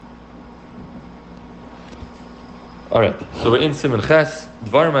All right, so we're in Siman Ches.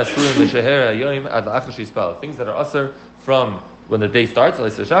 Dvarim asurim l'shehera yoim ad la'achar sheyispal. Things that are asur from when the day starts,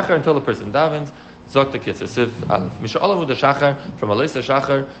 Alaysa Shachar, until the person davens. Zok the kitzur. Sif Aleph. Misha'alamu the Shachar, from Alaysa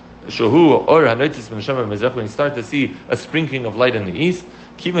Shachar, Shahu or Hanoitis ben Hashem Mezrach, when you start to see a sprinkling of light in the east.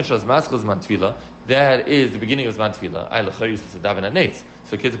 Kivin shaz maschel zman tefila. That is the beginning of zman tefila. Ay lechari is to daven at nates.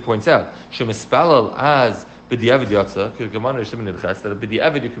 So kitzur points out shemispalal as b'diavad yatsa, that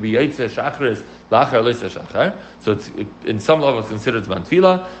b'diavad you could be yaitze shachris lachar leisa shachar. So it's in some levels considered zman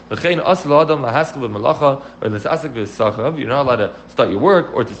tefila. V'chein asel adam lahaskel b'malacha or l'sasek b'sachav. You're not allowed to start your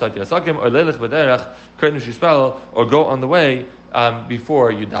work or to start your asakim or lelech b'derech kernish yispal or go on the way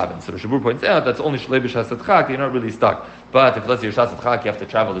before you daven. So the Shabur points out that's only shlei b'shasat chak. You're not really stuck. But if let's say you're shasat chak, you have to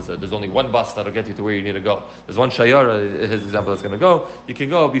travel. There's only one bus that'll get you to where you need to go. There's one shayara, his example, that's going to go. You can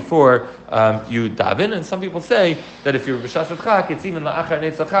go before you daven. And some people say that if you're b'shasat chak, it's even la'achar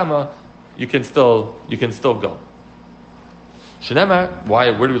netzachama. You can still go. Shneimar,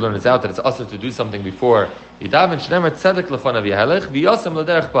 why? Where do we learn this out? That it's also to do something before you daven. Shneimar tzedek lefanav yahelech v'yasem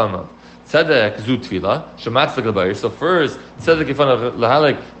l'derech pamav. Tzedek zu tefila shematzek l'bayir. So first tzedek lefanav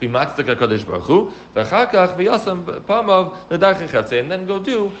lahalek b'matzek hakadosh baruch hu v'chakach v'yasem pamav l'derech chetze, and then go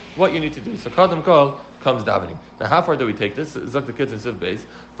do what you need to do. So kadam kol comes davening. Now, how far do we take this? Zok the kids in Siv Beis.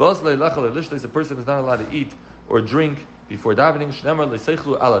 V'os leilachal leishleis. A person is not allowed to eat or drink before davening. Shneimar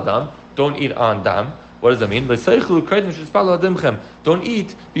leiseichlu al adam. Don't eat on dam. What does that mean? Don't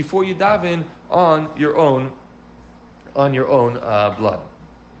eat before you daven on your own blood.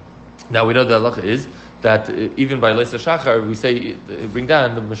 Now we know the halacha is that even by Leisa Shachar, we say, bring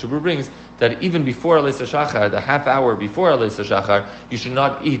down, the Meshubbur brings, that even before Leisa Shachar, the half hour before Leisa Shachar, you should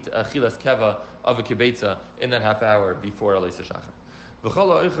not eat a chilas keva of a kibetza in that half hour before Leisa Shachar. And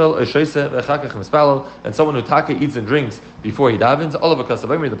someone who taka eats and drinks before he davens, all of a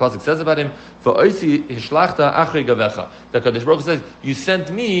kasavayim, the pasuk says about him, the Kadosh Baruch Hu says, you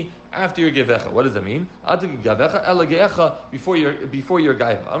sent me after your gevecha. What does that mean? Before your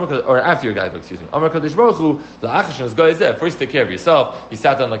gaiva, or after your gaiva, excuse me. Amar Kadosh Baruch Hu, the achashon is is there. First take care of yourself. You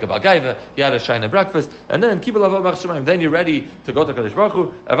sat down like a bagaiva, you had a shina breakfast, and then then you're ready to go to Kadosh Baruch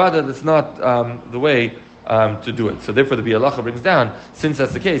Hu. Avada, that's not the way to do it. So therefore the Bialacha brings down, since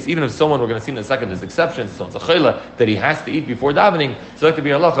that's the case, even if someone, we're going to see in a second, there's exceptions, so it's a chayla that he has to eat before davening, so like the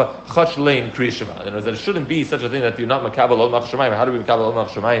Bialacha, chach lein kriya shema. In other words, that it shouldn't be such a thing that you're not makabel ol mach shemayim. How do we makabel ol mach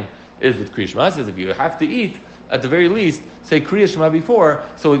shemayim is with kriya shema. It says if you have to eat, at the very least, say kriya shema before,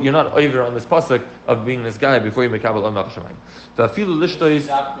 so you're not over on this pasuk of being this guy before you makabel ol mach shemayim. V'afilu lishtois.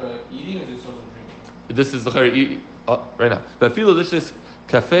 Eating or just drinking? This is the chayra right now. V'afilu lishtois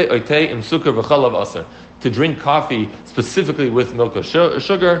kafe oitei im sukkar v'chalav aser. To drink coffee specifically with milk or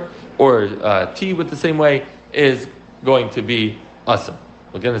sugar, or tea with the same way, is going to be awesome.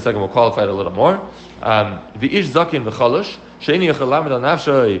 Again, in a second we'll qualify it a little more. The ish zakin v'chalosh sheini yachal lamed al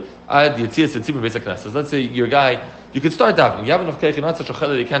nafshay ad yitzias etzibim basic knesses. Let's say your guy, you could start davening. You have enough cake, you're not such a chel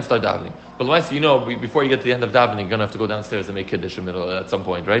that you can't start davening. But once you know, before you get to the end of davening, you're going to have to go downstairs and make kiddush in the middle at some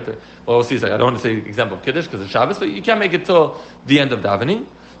point, right? Well, we'll see. I don't want to say example of kiddush because it's Shabbos, but you can't make it till the end of davening.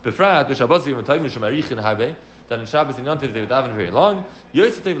 Befrat, b'Shabbos even time mishamarichin habe. That in Shabbos and Yom Tov they would daven very long.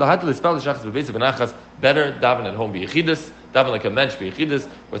 Yosetev lahatel ispal l'shachas b'beis v'nachas. Better daven at home b'yechidus. Daven like a mensch b'yechidus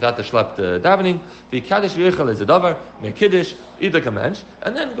without the schlepped davening. V'kadosh v'yechal is a davar. Mekiddush eat like a mensch,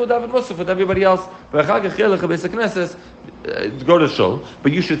 and then go daven musaf with everybody else. V'chagach yelech b'beis knesses. Go to shul,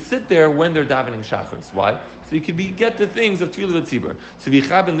 but you should sit there when they're davening shachris. Why? So you can get the things of tefillah v'tzibur. So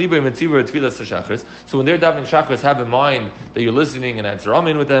v'chaben liber v'tzibur tefillah shachris. So when they're davening shachris, have in mind that you're listening and answer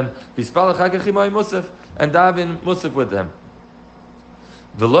amen with them. V'spal chagach imay musaf, and daven musaf with them.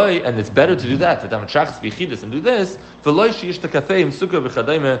 V'loy, and it's better to do that. To daven shachris v'chidus and do this. V'loy sheyish tekafei im sukkah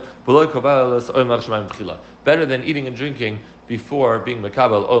v'chadayme v'loy kovalas oil mach shemayim v'chila. Better than eating and drinking before being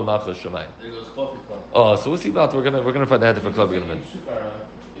makabel oil mach shemayim. There goes coffee club. Oh, so we'll see about. We're gonna find out different club in a minute.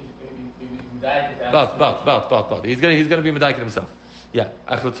 About. He's gonna be medayik himself. Yeah.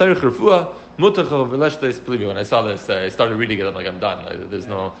 When I saw this, I started reading it. I'm like, I'm done. There's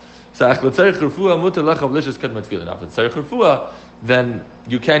no. So then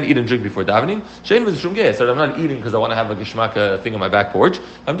you can eat and drink before davening. So I'm not eating because I want to have a geshmaka thing on my back porch.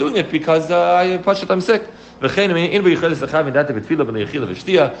 I'm doing it because I'm sick. So here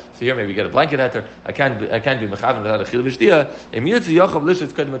maybe get a blanket heter. I can't be mechaven without a chil v'shtia.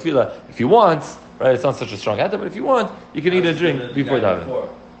 If you want, right? It's not such a strong heter, but if you want, you can eat and drink before davening.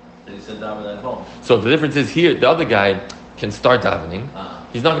 So the difference is here, the other guy can start davening.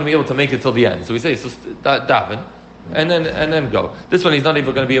 He's not going to be able to make it till the end. So we say, daven, and then go. This one, he's not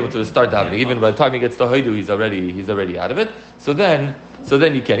even going to be able to start davening. Even by the time he gets to Haidu, he's already out of it. So then, So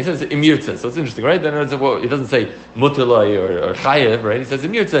then you can. He says imirtza. So it's interesting, right? Then it doesn't say mutalai or chayev, right? He says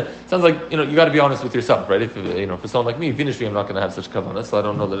imirtza. Sounds like you got to be honest with yourself, right? If for someone like me, finishing, I'm not going to have such kavanah, so I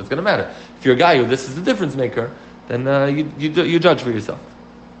don't know that it's going to matter. If you're a guy who this is the difference maker, then you judge for yourself.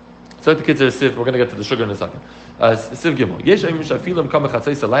 So the kids are siv. We're going to get to the sugar in a second. Siv gimel. Yesh ayim shafilim kama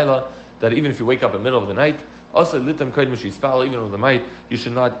chatzais alayla. That even if you wake up in the middle of the night, also litam kodim sheispal, even in the night, you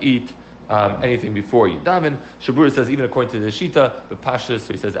should not eat anything before you daven. Shabura says even according to the shita, the pashas,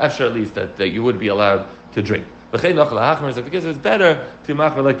 so he says after at least that you would be allowed to drink. Because it's better to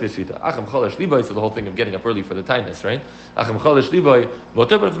machmer like this shita. Acham cholash liboy, so the whole thing of getting up early for the tinus, right? Acham cholash liboy,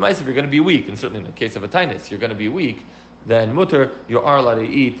 moter, but if you're going to be weak, and certainly in the case of a tinus, you're going to be weak, then mutter, you are allowed to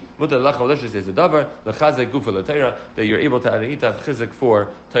eat. Mutter lacholish is a davar, lechazek gufa l'teira, that you're able to eat chizik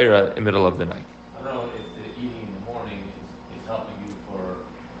for teira in the middle of the night. I don't know if the eating in the morning is helping you for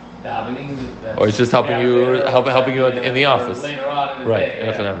davening. Or it's just helping you in the office. Later on in the right, day.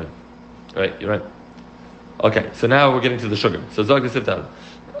 That's what happened. Right, you're right. Okay, so now we're getting to the sugar. So Zog Siftal.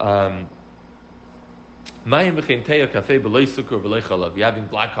 You're having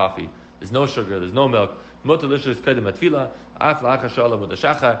black coffee. There's no sugar. There's no milk. You're allowed to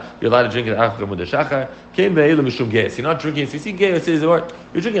drink it after mudashachar. You're not drinking. So you see, gay says, you're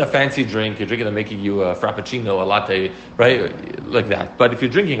drinking a fancy drink. You're drinking making you a frappuccino, a latte, right, like that. But if you're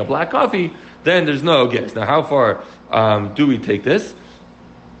drinking a black coffee, then there's no gas. Now, how far do we take this?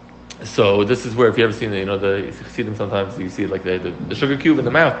 So this is where, if you ever seen you see them sometimes, you see like the sugar cube in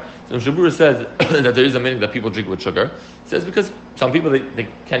the mouth. So Shabura says that there is a meaning that people drink with sugar. He says because some people they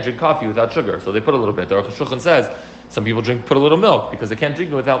can't drink coffee without sugar, so they put a little bit. The Aruch HaShulchan says some people put a little milk because they can't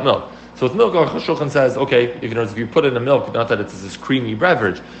drink it without milk. So with milk, Aruch HaShulchan says, okay, if you put it in the milk, not that it's this creamy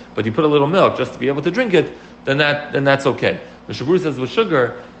beverage, but you put a little milk just to be able to drink it, then that's okay. The Shabura says with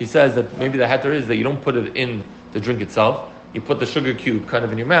sugar, he says that maybe the heter is that you don't put it in the drink itself. You put the sugar cube kind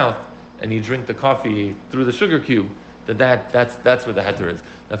of in your mouth, and you drink the coffee through the sugar cube. That's where the heter is.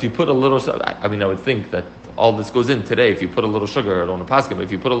 Now, if you put a little, I would think that all this goes in today. If you put a little sugar, I don't want to pass it, but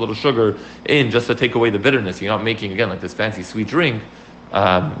if you put a little sugar in just to take away the bitterness, you're not making again like this fancy sweet drink.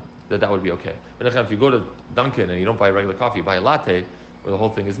 That would be okay. But if you go to Dunkin' and you don't buy regular coffee, you buy a latte where the whole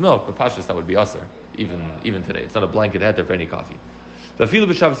thing is milk. But pashas, that would be usher even today. It's not a blanket heter for any coffee.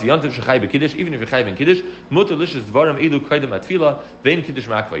 Even if you're chayv in kiddush,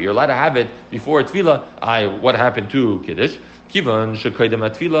 you're allowed to have it before tefillah. What happened to kiddush? The zman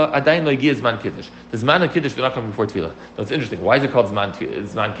of kiddush will not come before tefillah. Now it's interesting. Why is it called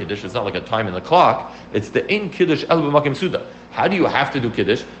zman kiddush? It's not like a time in the clock. It's the ein kiddush el b'makim suda. How do you have to do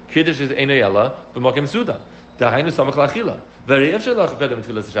kiddush? Kiddush is ein ela b'makim suda. You're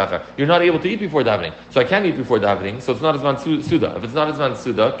not able to eat before davening. So I can't eat before davening, so it's not as man suda. If it's not as man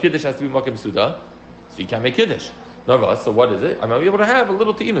suda, kiddush has to be makim suda, so you can't make kiddush. So what is it? I'm able to have a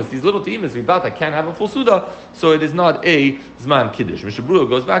little te'imus. These little te'imus, I can't have a full suda, so it is not a zman kiddush. Mishabruah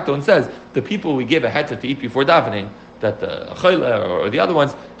goes back though and says, the people we gave a heter to eat before davening, that the chayla or the other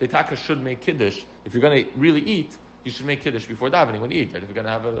ones, the taka should make kiddush. If you're going to really eat, you should make kiddush before davening when you eat. Right? If you're going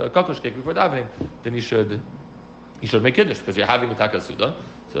to have a kokosh cake before davening, then you should make kiddush because you're having a taka suda.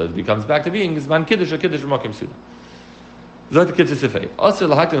 So it becomes back to being zman kiddush or kiddush makim suda. Zot kiddush sifei. Also,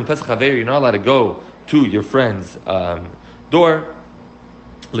 lahaktim pesach haver, you're not allowed to go to your friend's door.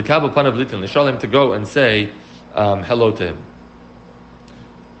 Lekabel panav litin lishalim, to go and say hello to him.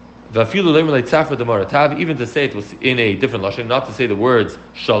 Even to say it was in a different lashon, not to say the words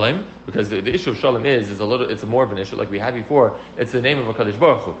shalom, because the issue of shalom it's more of an issue like we had before. It's the name of a Kadosh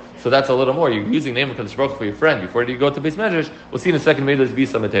Baruch Hu. So that's a little more. You're using the name of Kadosh Baruch Hu for your friend before you go to Beis Medrash. We'll see in a second. Maybe there's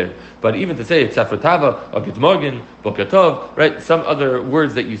visa material. But even to say it's Sefer Tava or Good Morgen, Boker Tov, right? Some other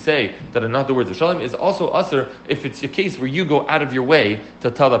words that you say that are not the words of shalom is also usher if it's a case where you go out of your way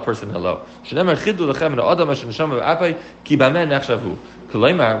to tell that person hello. What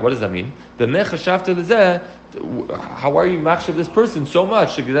does that mean? How are you machshav this person so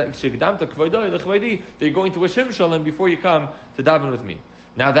much that you're going to wish him shalom before you come to daven with me?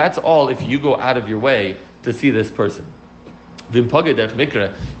 Now that's all if you go out of your way to see this person. If you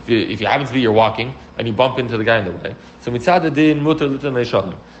happen to be you're walking and you bump into the guy in the way, so mitzad din mutar litan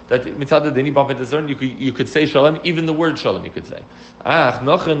shalom. That mitzad din you bump into certain, you could say shalom, even the word shalom you could say. But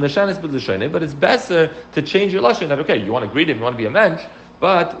it's better to change your lashon. That okay, you want to greet him, you want to be a mensch,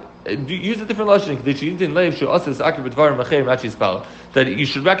 but use a different lashon. That you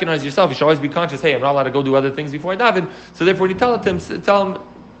should recognize yourself. You should always be conscious. Hey, I'm not allowed to go do other things before I daven. So therefore, when you tell him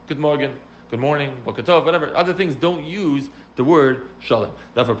good morning, boker tov, whatever other things. Don't use the word shalom.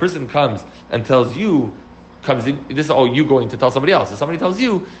 Now, if a person comes and tells you, this is all you going to tell somebody else. If somebody tells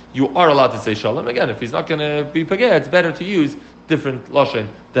you, you are allowed to say shalom. Again, if he's not going to be pageh, it's better to use different lashon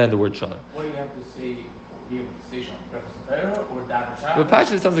than the word shalom. What do you have to say? Be able to say shalom? Breakfast of Torah or daven shachar? But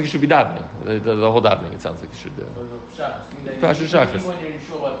Pasha, it sounds like you should be davening. The whole davening, it sounds like you should do. Pasha Shachris. When you're in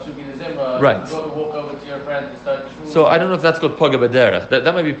shul, Right. You walk over to your friend to start shul. So I don't know if that's called Paga B'derech.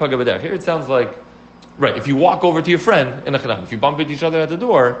 That might be Paga B'derech. Here it sounds like, right, if you walk over to your friend in a chanam, if you bump into each other at the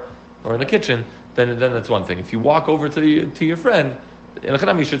door or in the kitchen, then that's one thing. If you walk over to your friend in a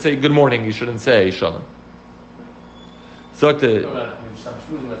chanam, you should say good morning, you shouldn't say shalom. So that's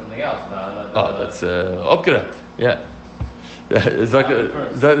upgrade. Yeah. It's like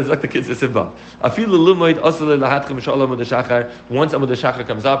the kids in Siman. Once Amud Shachar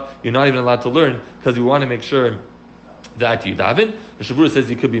comes up, you're not even allowed to learn because we want to make sure that you daven. The Shabura says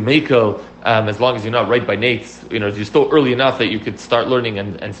you could be meiko as long as you're not right by nates. You're still early enough that you could start learning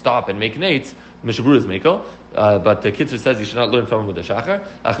and stop and make nates. Mishabura is meiko, but the Kitzur says you should not learn from Amud Shachar.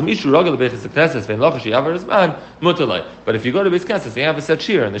 But if you go to Beis Knesset and you have a set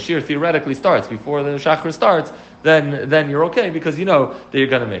shir, and the shir theoretically starts before the Shachar starts, then you're okay because you know that you're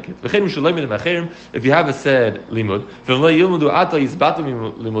going to make it. If you have a said limud,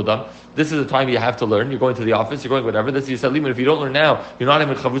 this is the time you have to learn. You're going to the office, you're going whatever. This is your said limud. If you don't learn now, you're not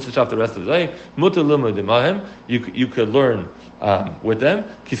having chavutz shaf the rest of the day. You could learn with them.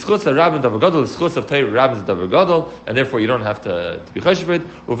 And therefore you don't have to be chashiv for it.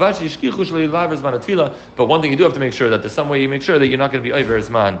 But one thing you do have to make sure that there's some way you make sure that you're not going to be over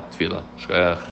zman tefillah.